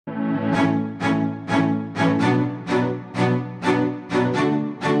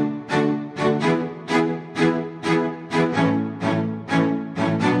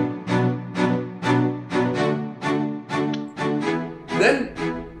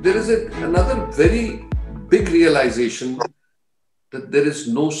there is another very big realization that there is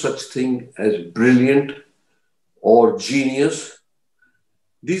no such thing as brilliant or genius.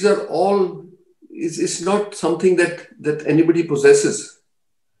 These are all, it's not something that anybody possesses.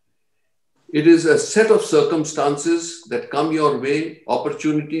 It is a set of circumstances that come your way,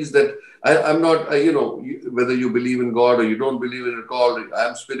 opportunities that I'm not, whether you believe in God or you don't believe in God,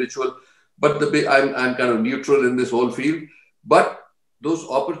 I'm spiritual, but I'm kind of neutral in this whole field. But those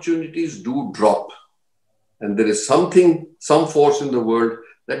opportunities do drop. And there is some force in the world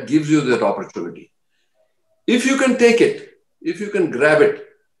that gives you that opportunity. If you can take it, if you can grab it,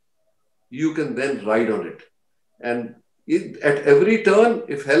 you can then ride on it. And at every turn,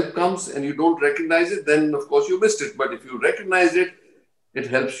 if help comes and you don't recognize it, then of course you missed it. But if you recognize it, it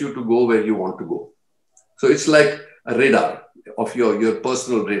helps you to go where you want to go. So it's like a radar of your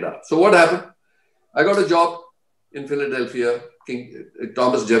personal radar. So what happened? I got a job in Philadelphia,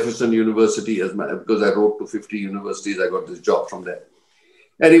 Thomas Jefferson University, because I wrote to 50 universities, I got this job from there.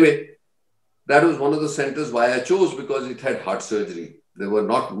 Anyway, that was one of the centers why I chose, because it had heart surgery. There were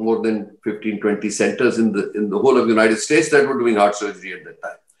not more than 15, 20 centers in the whole of the United States that were doing heart surgery at that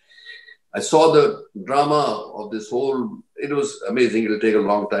time. I saw the drama of this whole, it was amazing. It'll take a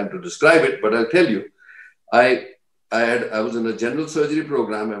long time to describe it, but I'll tell you, I was in a general surgery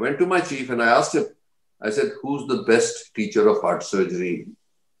program. I went to my chief and I asked him, I said, who's the best teacher of heart surgery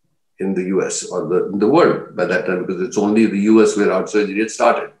in the US or in the world by that time? Because it's only the US where heart surgery had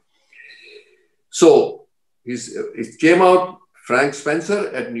started. So it came out, Frank Spencer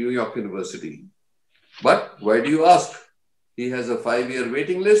at New York University. But why do you ask? He has a 5-year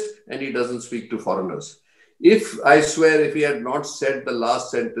waiting list and he doesn't speak to foreigners. I swear, if he had not said the last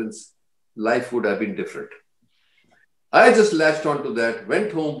sentence, life would have been different. I just latched onto that,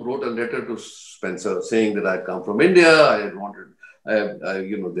 went home, wrote a letter to Spencer saying that I come from India.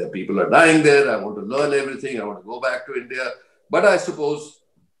 There people are dying there. I want to learn everything. I want to go back to India. But I suppose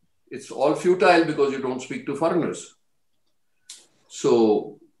it's all futile because you don't speak to foreigners.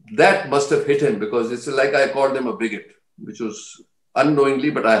 So that must have hit him, because it's like I called him a bigot, which was unknowingly,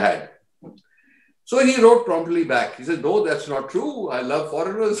 but I had. So he wrote promptly back. He said, no, that's not true. I love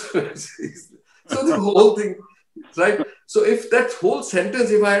foreigners. So the whole thing, right? So if that whole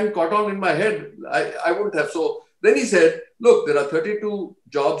sentence, if I hadn't caught on in my head, I wouldn't have. So then he said, look, there are 32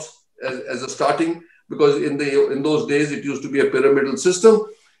 jobs as a starting, because in those days, it used to be a pyramidal system.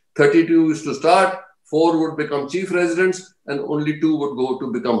 32 used to start, 4 would become chief residents, and only 2 would go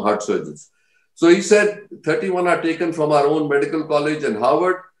to become heart surgeons. So he said 31 are taken from our own medical college and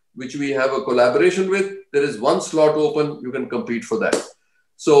Harvard, which we have a collaboration with. There is 1 slot open. You can compete for that.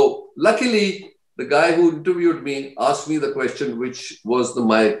 So luckily, the guy who interviewed me asked me the question, which was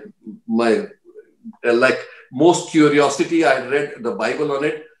my most curiosity. I had read the Bible on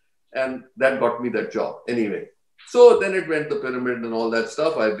it, and that got me that job. Anyway, so then it went the pyramid and all that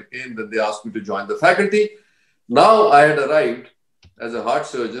stuff. Then they asked me to join the faculty. Now I had arrived as a heart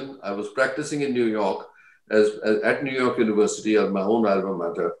surgeon. I was practicing in New York at New York University as my own alma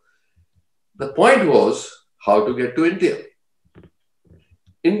mater. The point was how to get to India.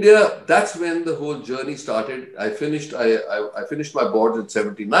 India, that's when the whole journey started. I finished my boards in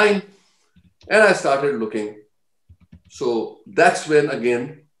 79 and I started looking. So that's when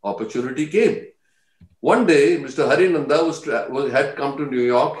again opportunity came. One day, Mr. Harinanda had come to New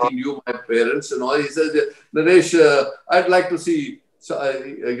York. He knew my parents and all. He said, Naresh, I'd like to see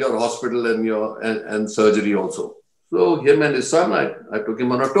your hospital and surgery also. So him and his son, I took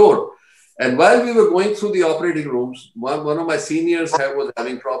him on a tour. And while we were going through the operating rooms, one of my seniors was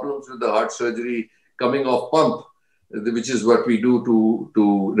having problems with the heart surgery coming off pump, which is what we do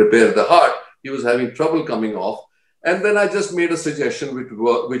to repair the heart. He was having trouble coming off. And then I just made a suggestion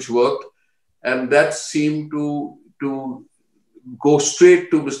which worked. And that seemed to go straight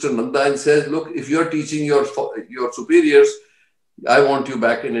to Mr. Nanda and says, look, if you're teaching your superiors, I want you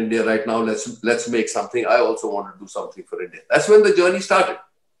back in India right now. Let's make something. I also want to do something for India. That's when the journey started.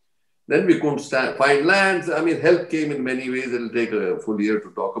 Then we couldn't find lands. I mean, help came in many ways. It'll take a full year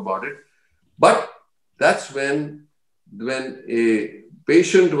to talk about it. But that's when a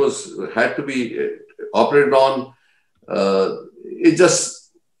patient had to be operated on.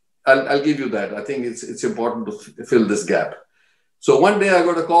 I'll give you that. I think it's important to fill this gap. So one day I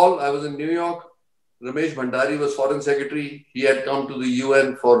got a call. I was in New York. Ramesh Bhandari was foreign secretary. He had come to the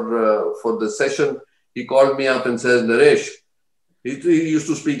UN for the session. He called me up and says, Naresh, he used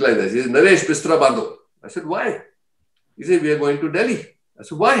to speak like this. He said, Naresh, bistra bandho. I said, why? He said, we are going to Delhi. I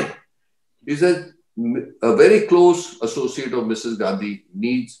said, why? He said, a very close associate of Mrs. Gandhi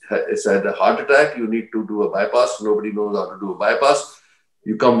has had a heart attack. You need to do a bypass. Nobody knows how to do a bypass.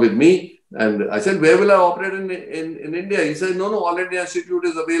 You come with me. And I said, where will I operate in India? He said, no, All India Institute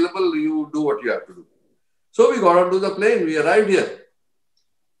is available. You do what you have to do. So we got onto the plane. We arrived here.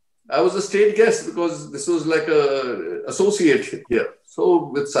 I was a state guest because this was like a associate here. So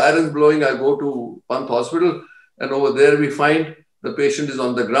with sirens blowing, I go to Pant Hospital, and over there we find the patient is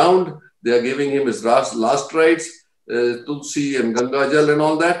on the ground. They are giving him his last rites, Tulsi and Ganga Jal and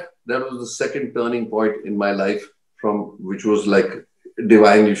all that. That was the second turning point in my life, from which was like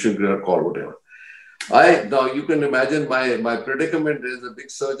divine, you should call whatever. Now you can imagine my predicament is a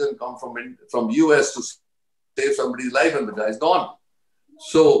big surgeon come from US to save somebody's life, and the guy's gone.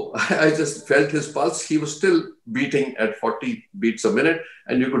 So I just felt his pulse. He was still beating at 40 beats a minute,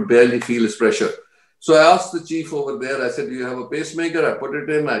 and you could barely feel his pressure. So I asked the chief over there, I said, do you have a pacemaker? I put it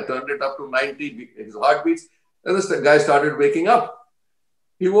in, I turned it up to 90, his heartbeats, and this guy started waking up.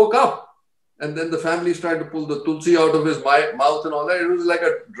 He woke up, and then the family started to pull the tulsi out of his mouth and all that. It was like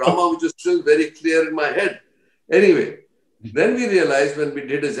a drama which is still very clear in my head. Anyway, then we realized when we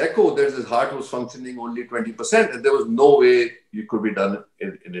did his echo that his heart was functioning only 20%, and there was no way it could be done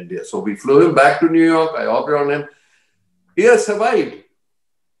in India. So we flew him back to New York. I operated on him. He has survived.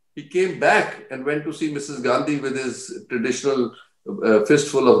 He came back and went to see Mrs. Gandhi with his traditional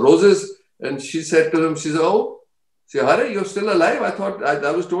fistful of roses. And she said to him, she said, oh, Hare, you're still alive? I thought,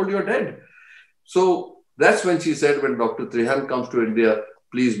 I was told you're dead. So that's when she said, when Dr. Trehan comes to India,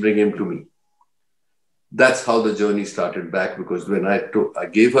 please bring him to me. That's how the journey started back, because when I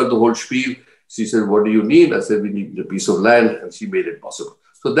gave her the whole spiel, she said, what do you need? I said, we need a piece of land, and she made it possible.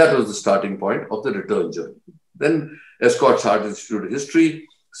 So that was the starting point of the return journey. Then Escorts Heart Institute History.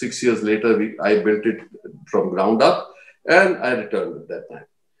 6 years later, I built it from ground up, and I returned at that time.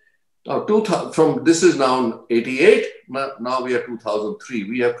 Now, this is now 88. Now we are 2003.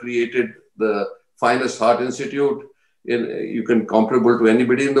 We have created the finest heart institute you can comparable to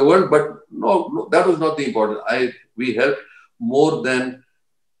anybody in the world, but no, that was not the important. We helped more than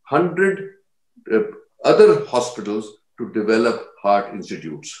 100 other hospitals to develop heart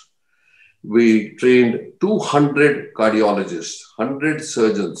institutes. We trained 200 cardiologists, 100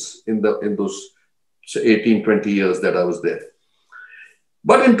 surgeons in those 18, 20 years that I was there.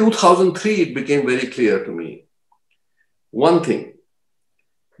 But in 2003, it became very clear to me, one thing,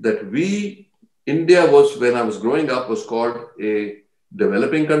 that India was, when I was growing up, was called a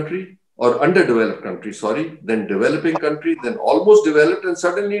developing country, or underdeveloped country, sorry, then developing country, then almost developed, and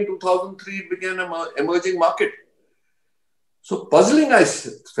suddenly in 2003, it became an emerging market. So puzzling, I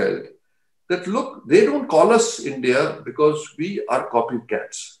felt that, look, they don't call us India because we are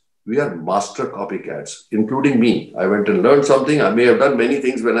copycats. We are master copycats, including me. I went and learned something. I may have done many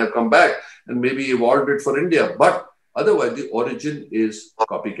things when I've come back and maybe evolved it for India, but otherwise the origin is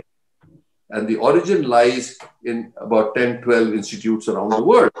copycat. And the origin lies in about 10, 12 institutes around the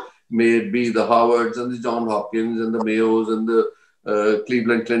world. May it be the Harvards and the Johns Hopkins and the Mayos and the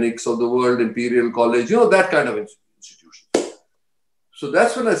Cleveland Clinics of the world, Imperial College, that kind of institution. So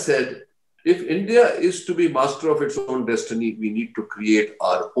that's when I said, if India is to be master of its own destiny, we need to create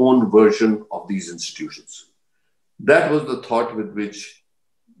our own version of these institutions. That was the thought with which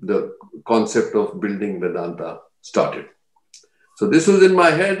the concept of building Vedanta started. So this was in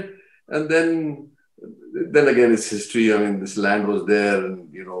my head. And then again, it's history. I mean, this land was there and,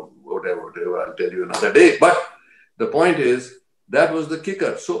 whatever, I'll tell you another day. But the point is, that was the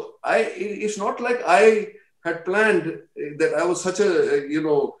kicker. So it's not like I had planned that I was such a,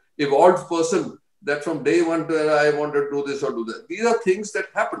 evolved person that from day one I wanted to do this or do that. These are things that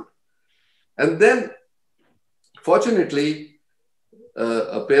happened. And then, fortunately,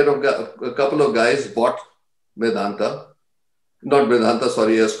 a couple of guys bought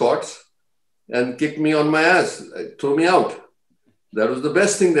Escorts, and kicked me on my ass, threw me out. That was the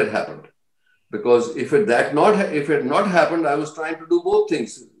best thing that happened. Because if it had not happened, I was trying to do both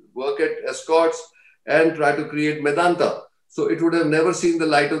things, work at Escorts and try to create Medanta. So it would have never seen the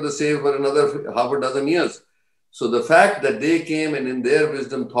light of the day for another half a dozen years. So the fact that they came and in their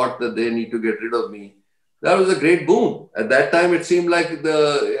wisdom thought that they need to get rid of me, that was a great boon. At that time, it seemed like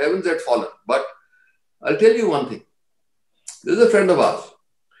the heavens had fallen. But I'll tell you one thing. There's a friend of ours.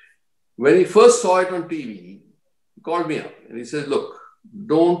 When he first saw it on TV, he called me up and he said, look,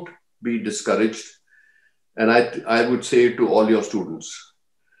 don't be discouraged. And I would say to all your students,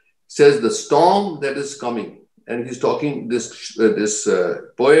 he says, the storm that is coming, and he's talking, this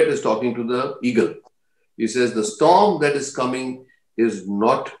poet is talking to the eagle. He says, the storm that is coming is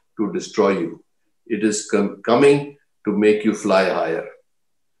not to destroy you. It is coming to make you fly higher.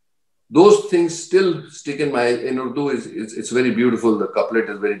 Those things still stick in Urdu. It's very beautiful. The couplet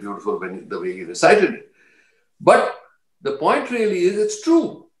is very beautiful the way he recited it. But the point really is it's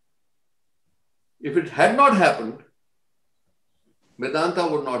true. If it had not happened, Medanta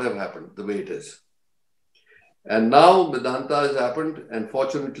would not have happened the way it is. And now Medanta has happened, and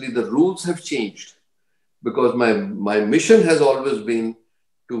fortunately the rules have changed, because my mission has always been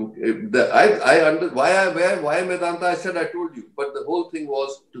to why Medanta, I said, I told you, but the whole thing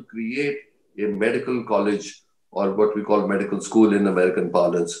was to create a medical college, or what we call medical school in American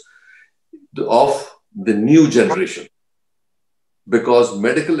parlance, of the new generation. Because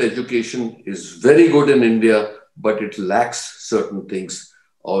medical education is very good in India, but it lacks certain things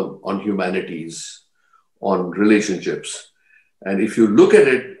on humanities, on relationships. And if you look at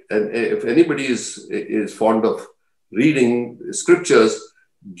it, and if anybody is fond of reading scriptures,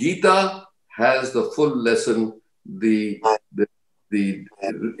 Gita has the full lesson, the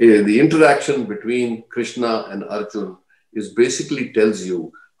interaction between Krishna and Arjun is basically tells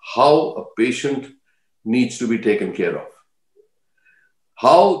you how a patient needs to be taken care of.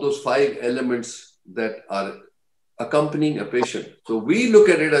 How those 5 elements that are accompanying a patient. So we look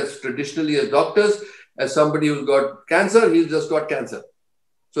at it as traditionally as doctors, as somebody who's got cancer, he's just got cancer.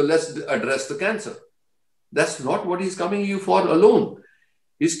 So let's address the cancer. That's not what he's coming to you for alone.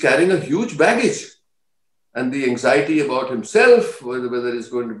 He's carrying a huge baggage, and the anxiety about himself, whether he's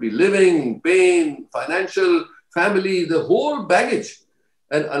going to be living, pain, financial, family, the whole baggage.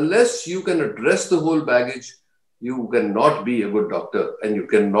 And unless you can address the whole baggage, you cannot be a good doctor, and you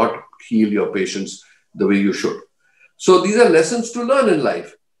cannot heal your patients the way you should. So these are lessons to learn in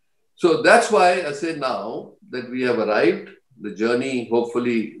life. So that's why I say now that we have arrived, the journey,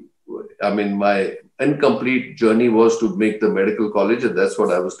 hopefully, I mean, my incomplete journey was to make the medical college, and that's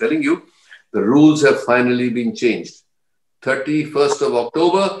what I was telling you. The rules have finally been changed. 31st of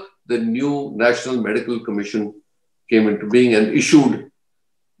October, the new National Medical Commission came into being and issued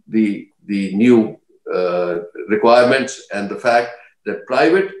the new requirements and the fact that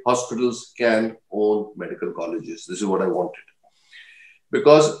private hospitals can own medical colleges. This is what I wanted.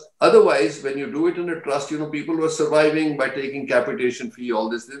 Because otherwise, when you do it in a trust, people were surviving by taking capitation fee, all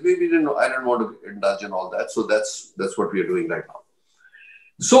this. We didn't know, I didn't want to indulge in all that. So that's what we are doing right now.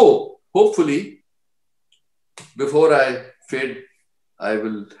 So hopefully, before I fade, I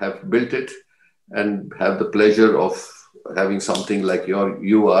will have built it and have the pleasure of having something like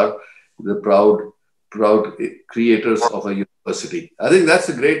you are, the proud creators of a university. I think that's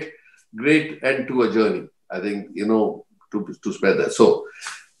a great end to a journey. I think, to spread that. So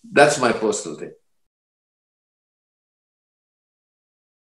that's my personal thing.